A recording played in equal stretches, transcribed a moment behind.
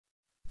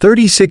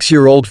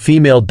36-year-old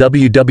female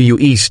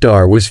WWE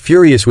star was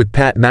furious with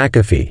Pat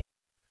McAfee.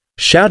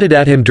 Shouted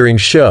at him during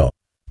show,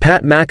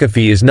 "Pat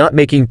McAfee is not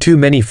making too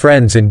many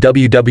friends in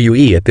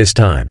WWE at this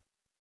time."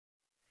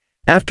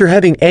 After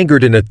having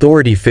angered an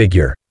authority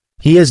figure,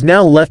 he has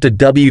now left a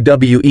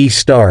WWE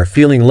star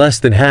feeling less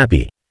than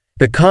happy.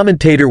 The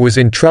commentator was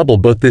in trouble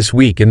both this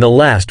week and the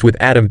last with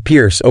Adam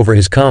Pearce over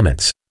his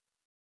comments.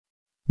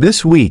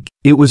 This week,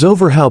 it was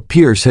over how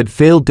Pearce had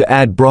failed to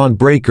add Braun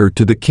Breaker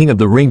to the King of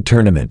the Ring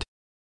tournament.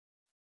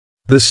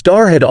 The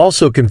star had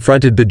also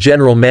confronted the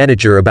general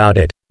manager about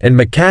it, and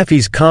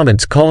McAfee's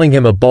comments calling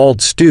him a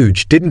bald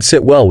stooge didn't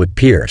sit well with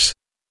Pearce.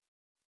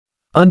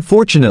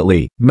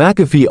 Unfortunately,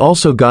 McAfee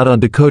also got on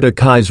Dakota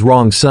Kai's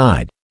wrong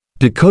side.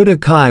 Dakota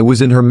Kai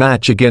was in her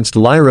match against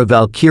Lyra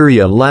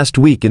Valkyria last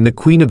week in the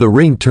Queen of the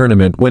Ring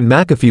tournament when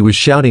McAfee was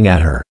shouting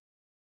at her.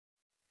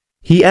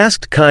 He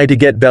asked Kai to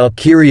get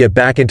Valkyria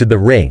back into the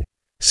ring,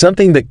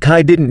 something that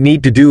Kai didn't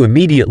need to do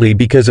immediately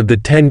because of the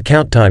 10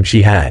 count time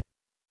she had.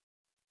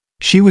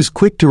 She was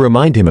quick to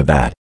remind him of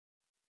that.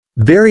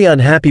 Very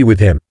unhappy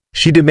with him,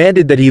 she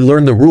demanded that he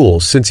learn the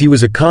rules since he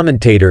was a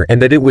commentator and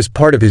that it was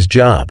part of his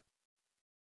job.